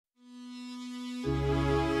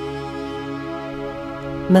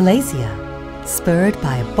Malaysia, spurred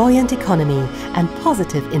by a buoyant economy and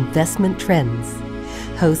positive investment trends,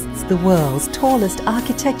 hosts the world's tallest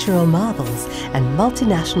architectural marvels and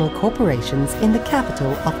multinational corporations in the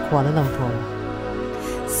capital of Kuala Lumpur.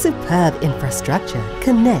 Superb infrastructure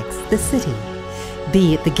connects the city,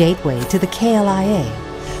 be it the gateway to the KLIA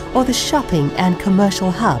or the shopping and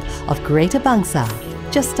commercial hub of Greater Bangsa,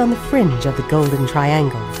 just on the fringe of the Golden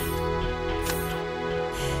Triangle.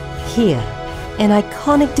 Here, an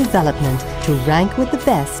iconic development to rank with the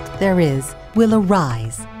best there is will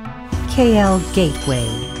arise: KL Gateway.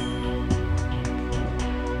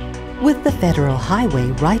 With the Federal Highway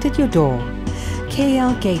right at your door,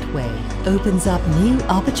 KL Gateway opens up new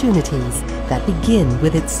opportunities that begin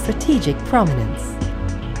with its strategic prominence.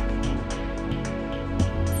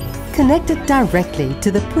 Connected directly to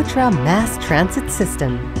the Putra mass transit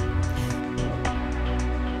system,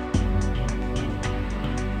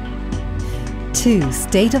 two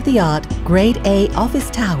state-of-the-art Grade A office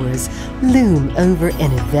towers loom over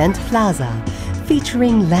an event plaza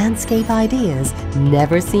featuring landscape ideas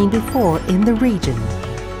never seen before in the region.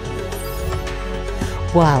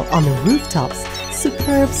 While on the rooftops,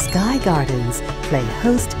 superb sky gardens play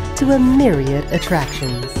host to a myriad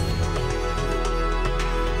attractions.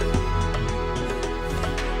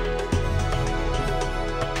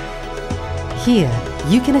 Here,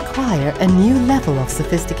 you can acquire a new level of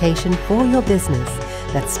sophistication for your business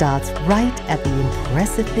that starts right at the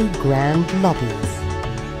impressively grand lobbies.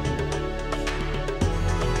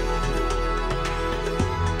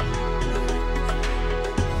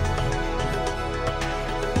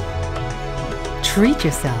 Treat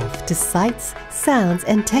yourself to sights, sounds,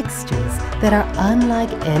 and textures that are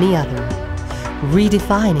unlike any other,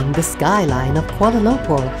 redefining the skyline of Kuala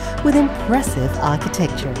Lumpur with impressive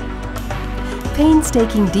architecture.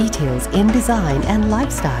 Painstaking details in design and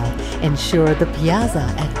lifestyle ensure the piazza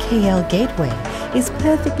at KL Gateway is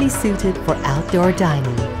perfectly suited for outdoor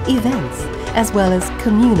dining, events, as well as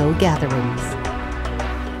communal gatherings.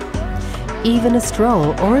 Even a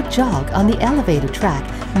stroll or a jog on the elevator track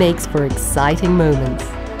makes for exciting moments.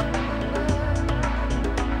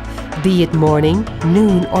 Be it morning,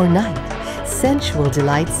 noon, or night, sensual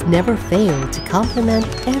delights never fail to complement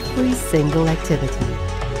every single activity,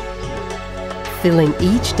 filling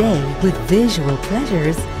each day with visual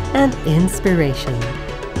pleasures and inspiration.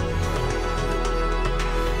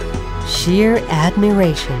 Sheer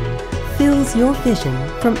admiration fills your vision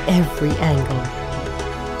from every angle,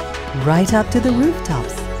 right up to the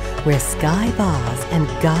rooftops, where sky bars and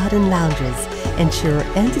garden lounges ensure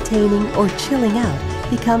entertaining or chilling out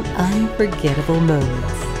become unforgettable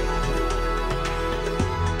moments.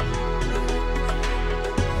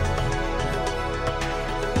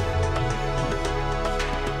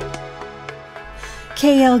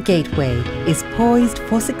 KL Gateway is poised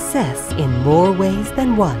for success in more ways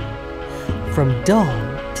than one, from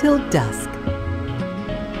dawn till dusk.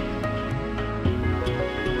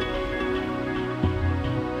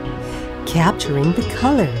 Capturing the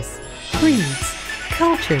colors, creeds,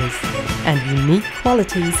 cultures, and unique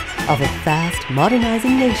qualities of a fast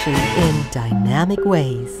modernizing nation in dynamic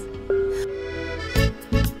ways.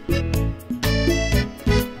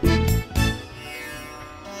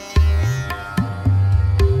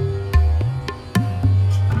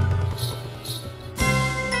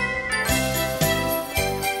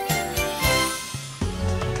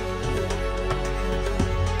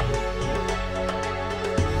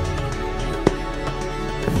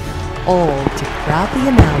 All to proudly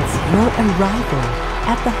announce your arrival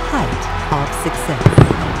at the height of success.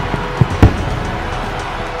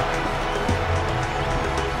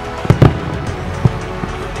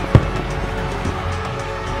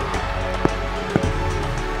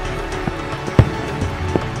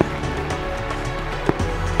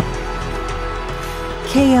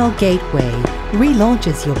 KL Gateway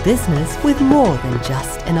relaunches your business with more than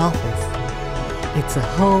just an office. It's a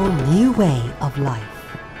whole new way of life.